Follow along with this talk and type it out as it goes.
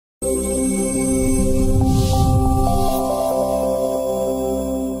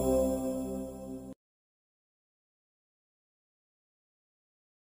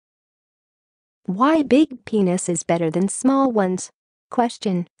Why big penis is better than small ones?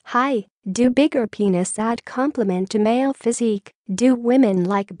 Question. Hi, do bigger penis add complement to male physique? Do women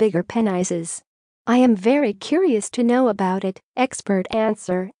like bigger penises? I am very curious to know about it. Expert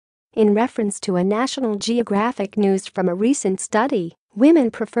answer. In reference to a National Geographic news from a recent study,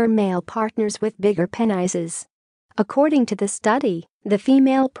 women prefer male partners with bigger penises. According to the study, the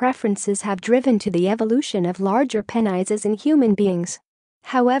female preferences have driven to the evolution of larger penises in human beings.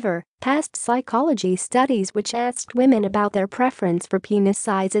 However, past psychology studies which asked women about their preference for penis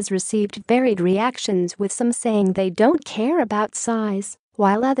sizes received varied reactions, with some saying they don't care about size,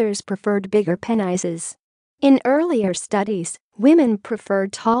 while others preferred bigger penises. In earlier studies, women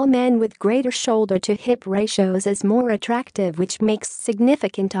preferred tall men with greater shoulder-to-hip ratios as more attractive, which makes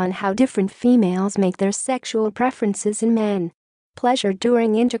significant on how different females make their sexual preferences in men. Pleasure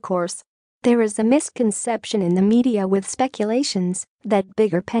during intercourse. There is a misconception in the media with speculations that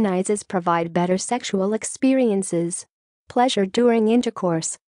bigger penises provide better sexual experiences. Pleasure during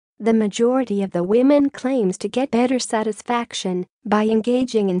intercourse. The majority of the women claims to get better satisfaction by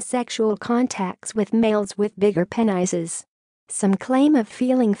engaging in sexual contacts with males with bigger penises. Some claim of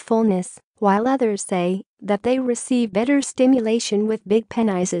feeling fullness, while others say that they receive better stimulation with big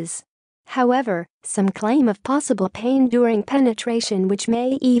penises. However, some claim of possible pain during penetration, which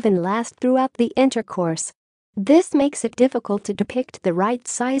may even last throughout the intercourse. This makes it difficult to depict the right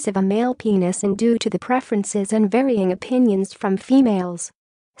size of a male penis, and due to the preferences and varying opinions from females.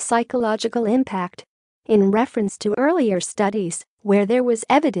 Psychological impact. In reference to earlier studies where there was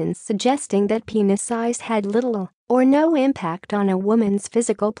evidence suggesting that penis size had little or no impact on a woman's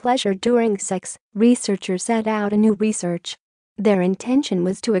physical pleasure during sex, researchers set out a new research. Their intention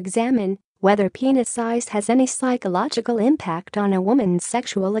was to examine whether penis size has any psychological impact on a woman's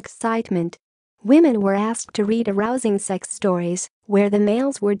sexual excitement. Women were asked to read arousing sex stories where the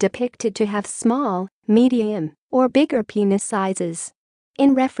males were depicted to have small, medium, or bigger penis sizes.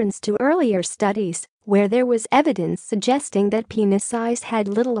 In reference to earlier studies where there was evidence suggesting that penis size had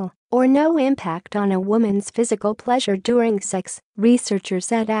little or no impact on a woman's physical pleasure during sex, researchers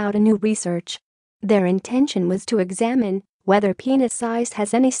set out a new research. Their intention was to examine whether penis size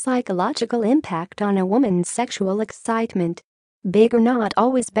has any psychological impact on a woman's sexual excitement. Big or not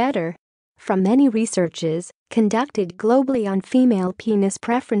always better. From many researches conducted globally on female penis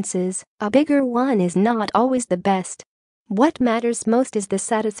preferences, a bigger one is not always the best. What matters most is the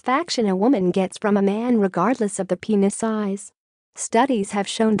satisfaction a woman gets from a man regardless of the penis size. Studies have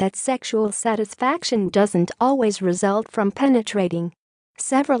shown that sexual satisfaction doesn't always result from penetrating.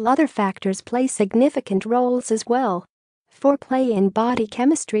 Several other factors play significant roles as well. Foreplay and body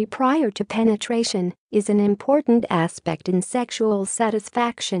chemistry prior to penetration is an important aspect in sexual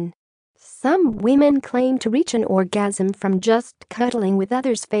satisfaction. Some women claim to reach an orgasm from just cuddling, with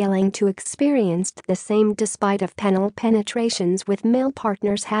others failing to experience the same despite of penile penetrations with male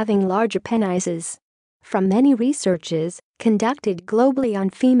partners having larger penises. From many researches conducted globally on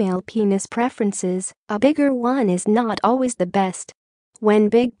female penis preferences, a bigger one is not always the best. When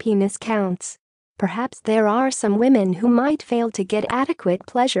big penis counts. Perhaps there are some women who might fail to get adequate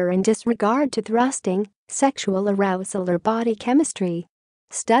pleasure in disregard to thrusting, sexual arousal, or body chemistry.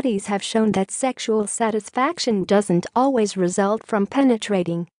 Studies have shown that sexual satisfaction doesn't always result from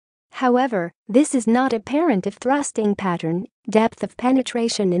penetrating. However, this is not apparent if thrusting pattern, depth of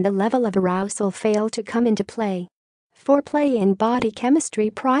penetration, and the level of arousal fail to come into play. Foreplay and body chemistry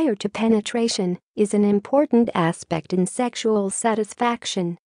prior to penetration is an important aspect in sexual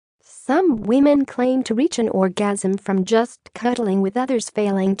satisfaction. Some women claim to reach an orgasm from just cuddling, with others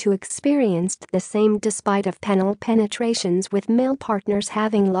failing to experience the same despite of penile penetrations with male partners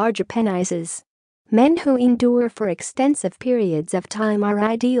having larger penises. Men who endure for extensive periods of time are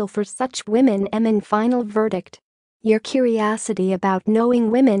ideal for such women. And final verdict. Your curiosity about knowing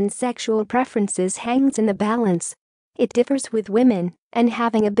women's sexual preferences hangs in the balance. It differs with women, and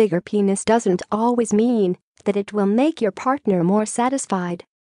having a bigger penis doesn't always mean that it will make your partner more satisfied.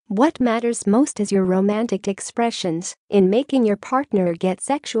 What matters most is your romantic expressions in making your partner get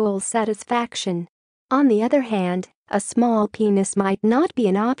sexual satisfaction. On the other hand, a small penis might not be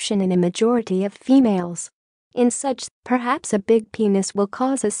an option in a majority of females. In such, perhaps a big penis will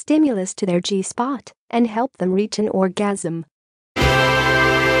cause a stimulus to their G-spot and help them reach an orgasm.